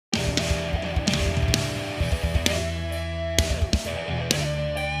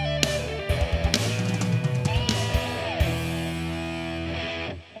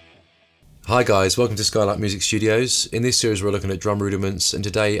Hi guys, welcome to Skylight Music Studios. In this series we're looking at drum rudiments, and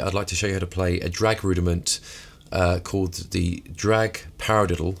today I'd like to show you how to play a drag rudiment called the drag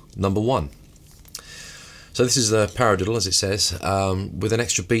paradiddle number 1. So this is the paradiddle, as it says, with an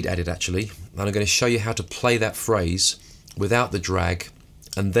extra beat added actually, and I'm going to show you how to play that phrase without the drag,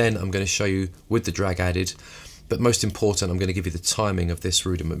 and then I'm going to show you with the drag added, but most important I'm going to give you the timing of this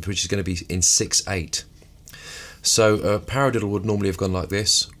rudiment, which is going to be in 6/8. So a paradiddle would normally have gone like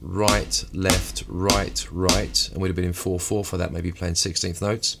this: right, left, right, right, and we'd have been in 4/4 for that, maybe playing 16th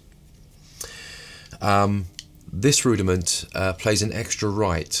notes. This rudiment plays an extra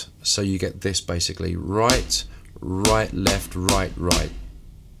right, so you get this basically: right, right, left, right, right.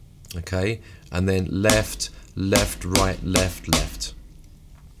 Okay, and then left, left, right, left, left.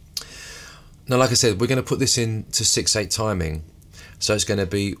 Now, like I said, we're going to put this into 6/8 timing, so it's going to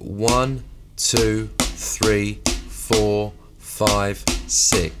be 1, 2, 3, 4, 5,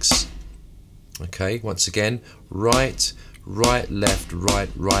 6. Okay, once again, right, right, left, right,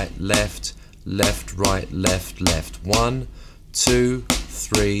 right, left, left, right, left, left. 1, 2,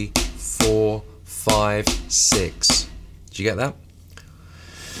 3, 4, 5, 6. Did you get that?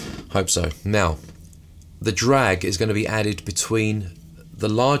 Hope so. Now, the drag is going to be added between the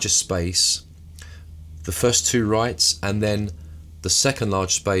larger space, the first two rights, and then the second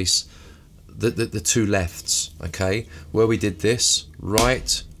large space, the two lefts. Okay, where we did this: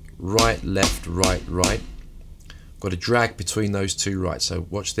 right, right, left, right, right. Got a drag between those two rights. So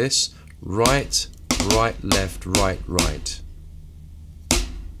watch this: right, right, left, right, right.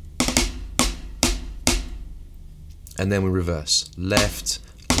 And then we reverse: left,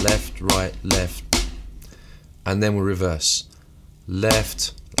 left, right, left. And then we reverse: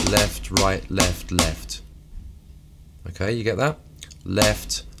 left, left, right, left, left. Okay, you get that?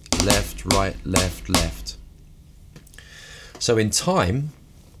 Left, left, right, left, left. So in time,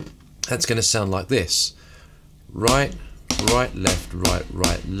 that's going to sound like this: right, right, left, right,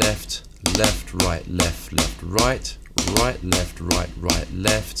 right, left, left, right, left, left, right, right, left, right, right,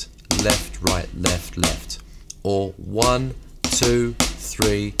 left, left, right, left, left. Or 1, 2,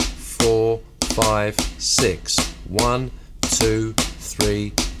 3, 4, 5, 6. 1, 2, 3,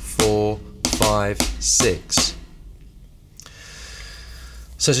 4, 5, 6.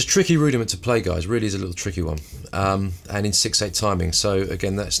 So it's a tricky rudiment to play, guys. Really is a little tricky one, and in 6/8 timing. So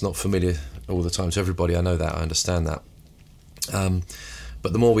again, that's not familiar all the time to everybody. I know that, I understand that.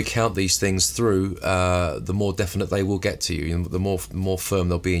 But the more we count these things through, the more definite they will get to you, and the more firm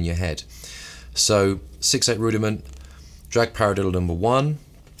they'll be in your head. So 6/8 rudiment, drag paradiddle number 1.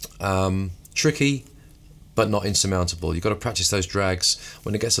 Tricky, but not insurmountable. You've got to practice those drags.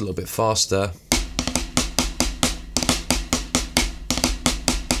 When it gets a little bit faster,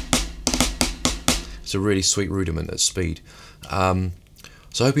 it's a really sweet rudiment at speed. So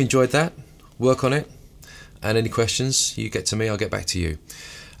I hope you enjoyed that. Work on it, and any questions you get to me, I'll get back to you.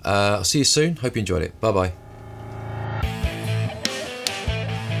 I'll see you soon. Hope you enjoyed it. Bye bye.